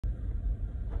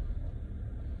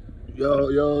Yo,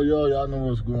 y'all know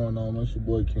what's going on, man. It's your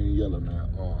boy King Yella, man.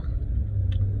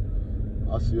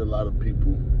 I see a lot of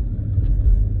people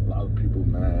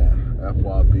mad.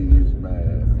 FYB's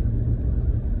mad.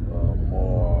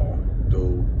 More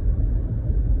dope.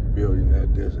 Billionaire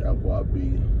this,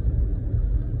 FYB.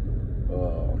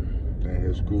 And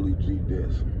his Schooly G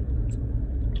this.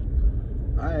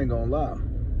 I ain't gonna lie.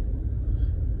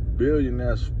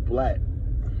 Billionaire splat.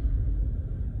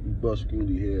 He bust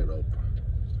Schooly head open.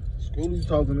 Schooly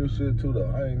talking this shit too,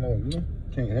 though. I ain't know,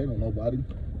 can't hate on nobody,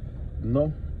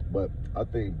 but I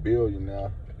think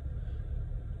Billionaire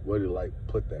really like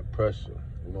put that pressure,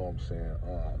 you know what I'm saying?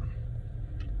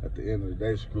 At the end of the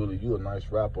day, Schooly, you a nice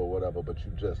rapper or whatever, but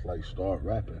you just like start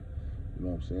rapping, you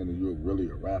know what I'm saying? And you're really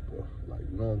a rapper, like,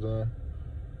 you know what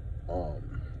I'm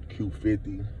saying?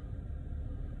 Q50,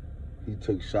 he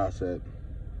took shots at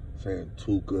saying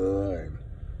Tuka and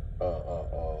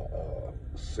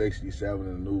 67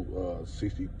 and new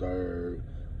 63rd.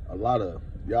 A lot of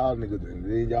y'all niggas, and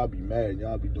then y'all be mad.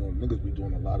 Y'all be doing, niggas be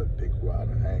doing a lot of dick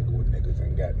riding, hanging with niggas,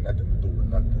 ain't got nothing to do with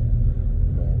nothing.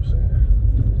 You know what I'm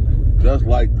saying? Just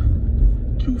like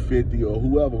Q50 or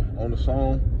whoever on the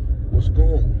song, what's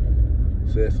going?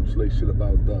 Said some slick shit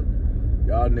about Duck.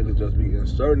 Y'all niggas just be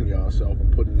inserting y'allself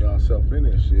and putting y'allself in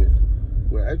this shit.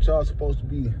 Well, ain't y'all supposed to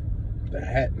be the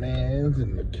Hatmans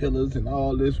and the killers and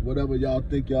all this, whatever y'all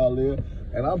think y'all live.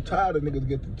 And I'm tired of niggas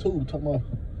get the tube talking about,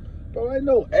 bro, ain't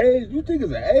no age. You think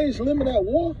it's an age limit at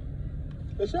war?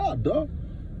 That's y'all dumb.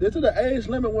 This is the age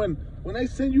limit when they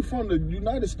send you from the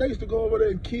United States to go over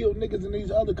there and kill niggas in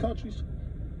these other countries.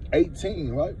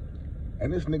 18, right?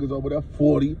 And this nigga's over there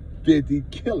 40, 50,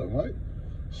 killing, right?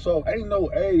 So ain't no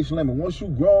age limit. Once you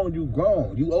grown, you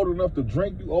grown. You old enough to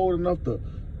drink, you old enough to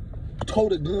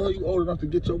tote a gun, you old enough to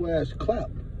get your ass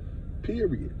clapped,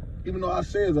 period. Even though I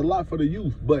say it's a lot for the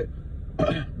youth, but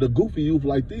the goofy youth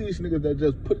like these niggas that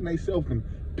just putting themselves in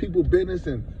people business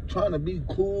and trying to be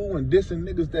cool and dissing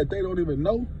niggas that they don't even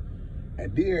know,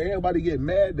 and then everybody get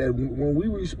mad that when we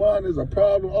respond is a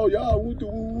problem. Oh, y'all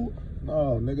woo-doo-woo.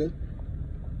 No, nigga.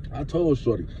 I told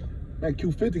Shorty, man,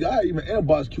 Q50, I even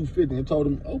inboxed Q50 and told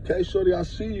him, okay, Shorty, I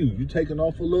see you. You taking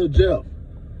off a little Jeff.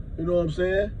 You know what I'm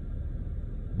saying?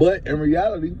 But in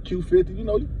reality, Q50, you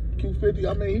know, Q50,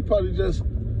 I mean, he probably just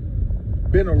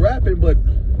been a rapping, but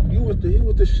he was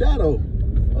the shadow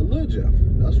of Lil Jeff.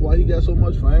 That's why he got so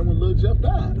much fame when Lil Jeff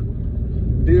died.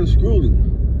 Then Schooly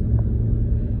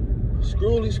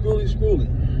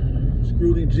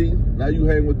G. Now you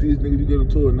hang with these niggas, you get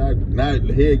into it. Now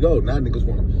here you go. Now niggas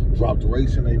want to drop the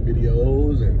race in their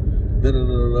videos and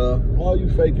da-da-da-da-da. All you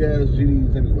fake ass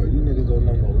GDs anyway. You niggas don't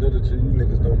know no literature. You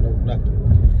niggas don't know nothing.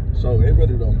 So it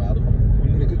really don't matter.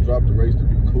 You niggas drop the race to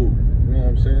be cool. You know what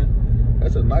I'm saying?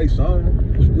 That's a nice song.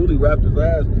 Schooly rapped his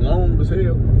ass long as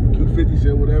hell. Q50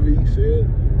 said whatever he said.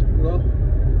 You know?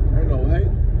 Ain't no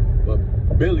hate. But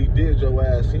Billy did your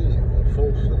ass in on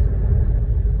folks.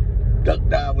 Duck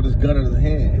died with his gun in his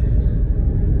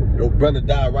hand. Your brother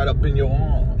died right up in your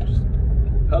arms.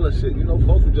 Hella shit. You know,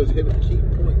 folks were just hitting key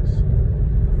points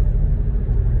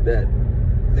that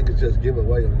niggas just give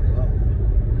away on their own.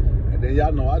 And then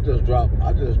y'all know I just dropped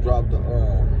the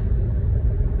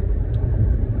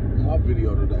my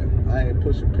video today. I ain't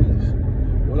pushing peace.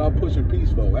 What I'm pushing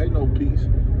peace for? Ain't no peace.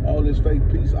 All this fake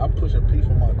peace. I'm pushing peace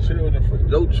for my children, for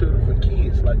your children, for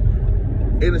kids, like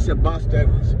innocent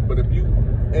bystanders. But if you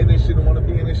in this shit and want to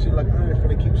be in this shit, like I ain't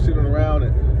finna keep sitting around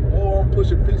and I'm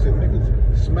pushing peace and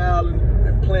niggas smiling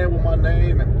and playing with my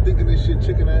name and thinking this shit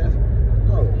chicken ass.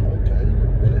 No, okay.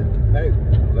 Man. Hey,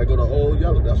 let go to old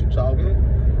Yellow. That's what y'all want.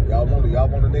 Y'all want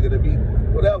a nigga to be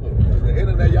whatever. At the end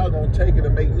of the day, y'all gonna take it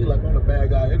and make me like I'm the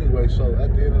bad guy anyway. So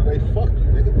at the end of the day, fuck you,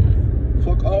 nigga.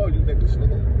 Fuck all you niggas,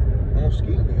 nigga. Don't ski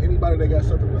me. Anybody that got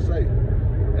something to say.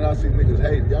 And I see niggas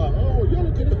hating y'all. Oh,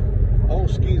 Yellow could have. Oh,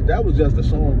 skis. That was just a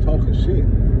song talking shit.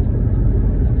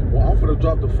 Well, I'm finna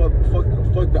drop the fuck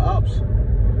the ops.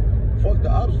 Fuck the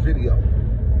ops video.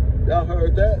 Y'all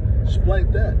heard that?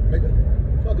 Splank that, nigga.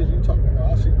 Fuck is you talking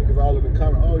about? I see niggas all in the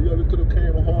comment. Oh, yo, they could have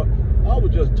came hard. I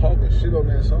was just talking shit on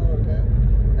that song,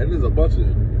 man. And there's a bunch of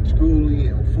Schooly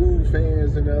and Food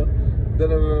fans in there.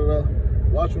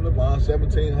 Watching the Bond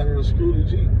 1700 of Schooly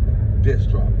G. Diss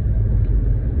drop.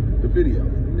 The video.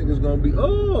 Niggas gonna be,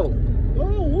 woo.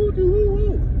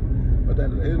 But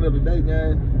at the end of the day,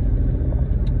 man,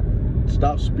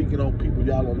 stop speaking on people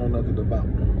y'all don't know nothing about.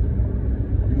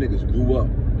 You niggas grew up.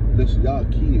 Listen, y'all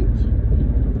kids.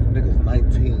 Niggas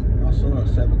 19. My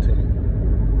son's 17.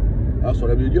 That's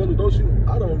what I mean. Yo, don't you?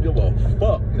 I don't give a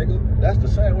fuck, nigga. That's the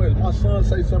same way as my son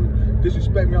say something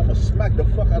disrespect me, I'ma smack the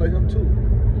fuck out of him too,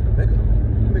 nigga.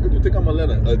 Nigga, you think I'm gonna let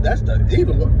I'm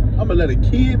gonna let a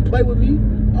kid play with me?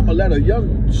 I'm gonna let a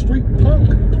young street punk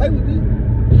play with me?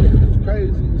 Nigga, it's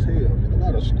crazy as hell. Nigga,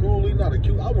 not a schoolie, not a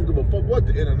cute. I don't give a fuck what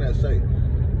the internet say.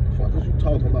 The fuck is you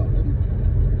talking about, nigga?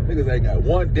 Niggas ain't got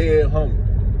one dead homie.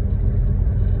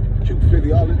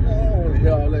 Q50, all this. I don't wanna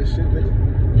hear all that shit, nigga.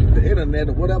 The internet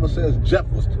or whatever says Jeff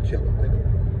was the killer, nigga.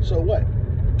 So what?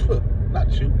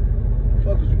 Not you.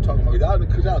 Fuck is you talking about? Y'all,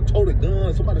 cause y'all toted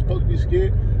guns, somebody's supposed to be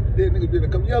scared. Then niggas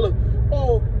didn't come yelling,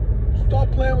 oh, stop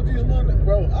playing with these little niggas.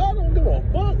 Bro, I don't give a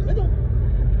fuck, nigga.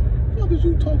 Fuck is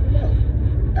you talking about?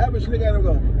 Average nigga ain't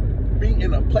gonna be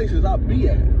in the places I be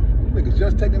at. Niggas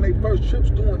just taking their first trips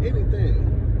doing anything.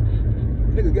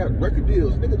 Niggas got record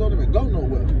deals. Niggas don't even go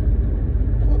nowhere.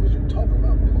 Fuck is you talking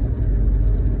about, nigga?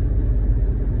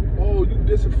 Oh, you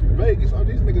dissing from Vegas. Oh,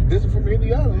 these niggas dissing from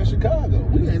Indiana and Chicago.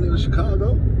 We ain't in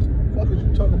Chicago. Fuck is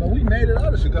you talking about? We made it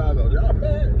out of Chicago. Y'all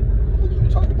mad? What you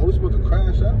talking about? We supposed to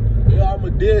crash out? Yeah, I'm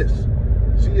a diss.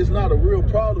 See, it's not a real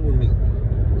problem with me.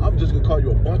 I'm just gonna call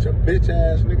you a bunch of bitch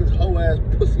ass niggas, hoe ass,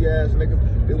 pussy ass niggas.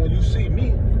 Then when you see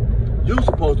me, you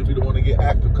supposed to be the one to get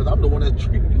active, because I'm the one that's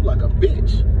treating you like a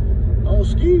bitch. On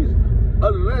skis.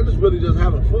 Other than that, it's really just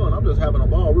having fun. I'm just having a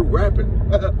ball. We're rapping.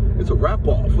 It's a rap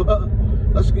off.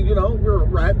 Let's get, you know, we're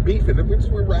rap beefing.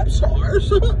 We're rap stars.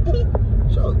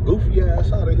 So goofy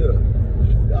ass out of here.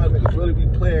 Y'all niggas really be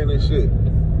playing this shit.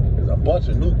 There's a bunch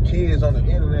of new kids on the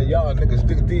internet. Y'all niggas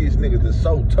think these niggas is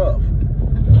so tough.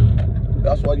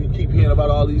 That's why you keep hearing about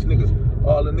all these niggas.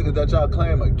 All the niggas that y'all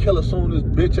claim a killer soon as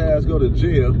bitch ass go to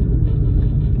jail.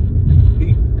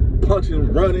 He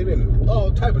punching, running, and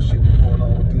all type of shit going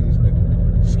on with these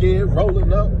niggas. Scared,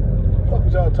 rolling up. What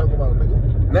was y'all talking about, nigga?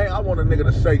 Now I want a nigga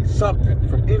to say something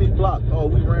from any block. Oh,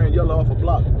 we ran yellow off a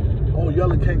block. Oh,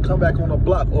 yellow can't come back on a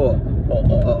block. Or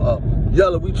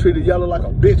yellow, we treated yellow like a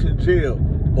bitch in jail.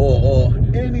 Or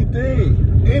anything.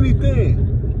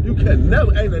 You can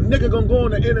never, ain't a nigga gonna go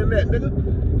on the internet, nigga.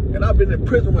 And I've been in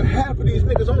prison with half of these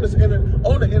niggas on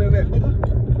the internet,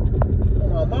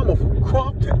 nigga. My mama from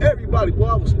Crump to everybody, boy.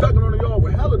 I was stuck on the yard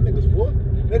with hella niggas, boy.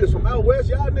 Niggas from out west,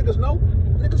 y'all niggas know.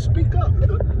 Niggas speak up,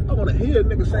 nigga. I wanna hear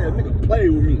niggas saying, nigga, play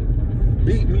with me,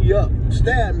 beat me up,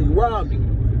 stab me, rob me.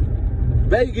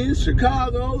 Vegas,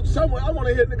 Chicago, somewhere. I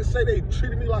wanna hear niggas say they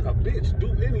treated me like a bitch, do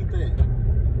anything.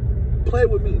 Play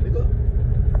with me, nigga.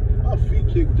 My feet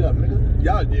kicked up, nigga.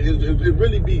 Y'all, it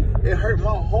really be, it hurt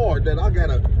my heart that I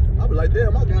be like,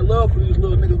 damn, I got love for these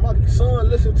little niggas. My son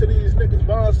listen to these niggas,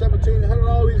 Bond 1700,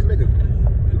 all these niggas,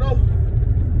 you know?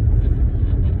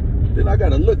 Then I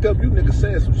gotta look up you niggas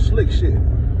saying some slick shit.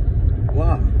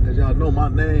 Why? Cause y'all know my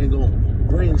name gonna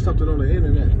bring something on the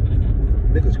internet.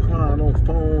 Niggas crying on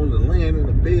phones and laying in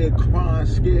the bed crying,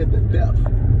 scared to death.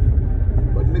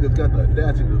 But niggas got the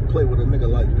audacity to play with a nigga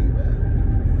like me, man.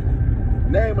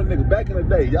 Name a nigga, back in the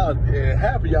day, y'all,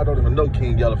 half of y'all don't even know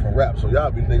King Yella from rap, so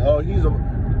y'all be thinking, oh,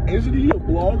 isn't he a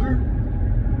blogger?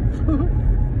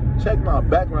 Check my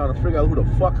background and figure out who the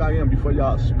fuck I am before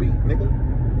y'all speak, nigga.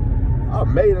 I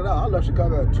made it out. I left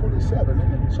Chicago at 27,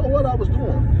 nigga. So what I was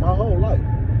doing my whole life?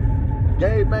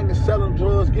 Gang banging, selling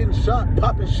drugs, getting shot,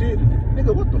 popping shit.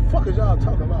 Nigga, what the fuck is y'all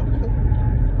talking about, nigga?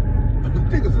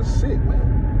 Niggas are sick, man.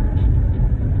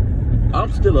 I'm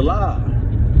still alive.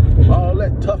 All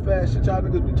that tough ass shit y'all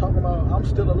niggas be talking about, I'm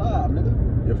still alive, nigga.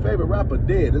 Your favorite rapper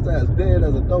dead. His ass dead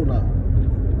as a doughnut.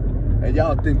 And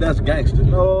y'all think that's gangster.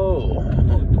 No,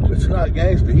 it's not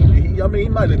gangster. I mean, he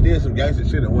might have did some gangster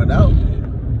shit and went out.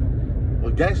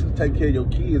 But gangsters take care of your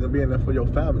kids and being there for your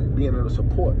family, being there to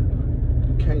support.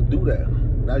 You can't do that.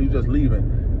 Now you just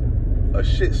leaving a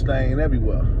shit stain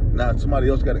everywhere. Now somebody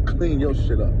else got to clean your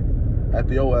shit up.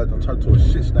 After your ass done turned to a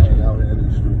shit stain out here in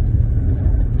the street.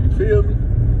 You feel me?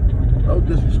 No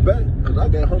disrespect, because I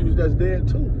got homies that's dead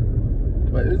too.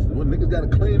 But when niggas got to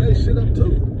clean their shit up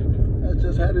too. That's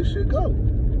just how this shit go.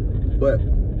 But,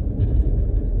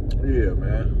 yeah,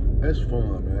 man. That's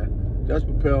fun, man. Just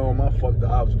prepare on my Fuck the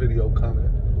Ops video coming.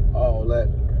 All that.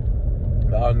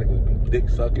 Y'all niggas be dick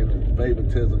sucking and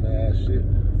favoritism ass shit.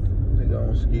 Nigga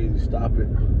on skis, stop it.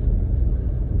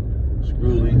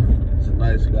 Screwly, it's a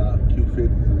nice guy.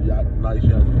 Q50 is a nice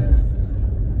young man.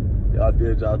 Y'all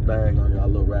did y'all thing on y'all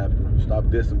little rapping. Stop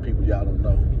dissing people y'all don't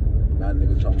know. Now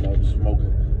niggas talking about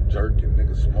smoking jerk and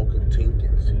niggas smoking tink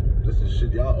and see. This is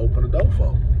shit y'all open the door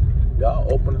for.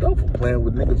 Y'all open the door for playing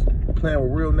with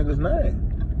real niggas' name.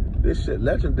 This shit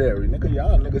legendary, nigga.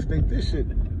 Y'all niggas think this shit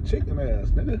chicken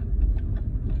ass, nigga.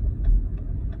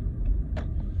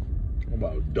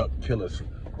 About duck killers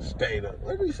stayed up.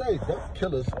 What did he say? Duck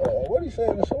killers. What did he say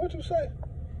in the show? What you say?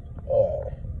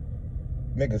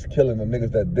 Niggas killing the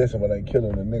niggas that dissing, but ain't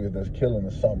killing the niggas that's killing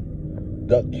or something.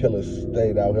 duck killers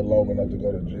stayed out here long enough to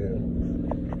go to jail.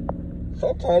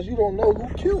 Sometimes you don't know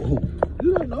who killed who.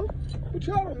 You don't know. But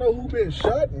y'all don't know who been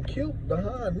shot and killed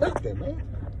behind nothing, man.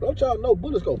 Don't y'all know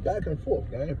bullets go back and forth,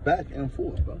 man? Back and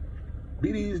forth, bro.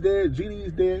 BD's dead,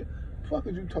 GD's dead. Fuck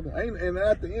is you talking? And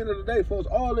at the end of the day, folks,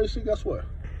 all this shit, guess what?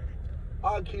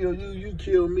 I kill you, you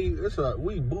kill me.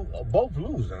 We both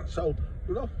losing. So,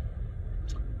 you know.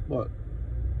 But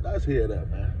let's hear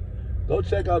that, man. Go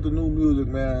check out the new music,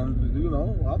 man. You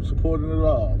know, I'm supporting it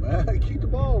all, man. Keep the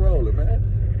ball rolling,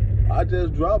 man. I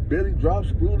just dropped, Billy dropped,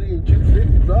 Scrooty and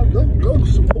Q50 dropped. Go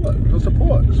support. Go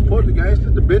support. Support the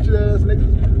gangsters, the bitch ass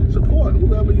niggas. Support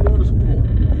whoever you want to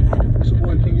support.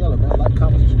 Support King Yellow, man. Like,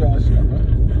 comment, subscribe, shit,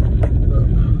 man. Look,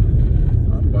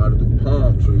 I'm about to do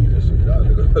palm trees and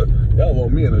shit. Y'all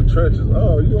want me in the trenches.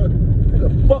 Oh, you want,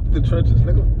 nigga, fuck the trenches,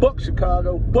 nigga. Fuck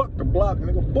Chicago, fuck the block,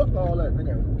 nigga. Fuck all that,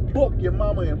 nigga. Fuck your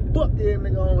mama and fuck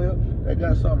every nigga on here that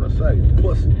got something to say.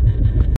 Pussy.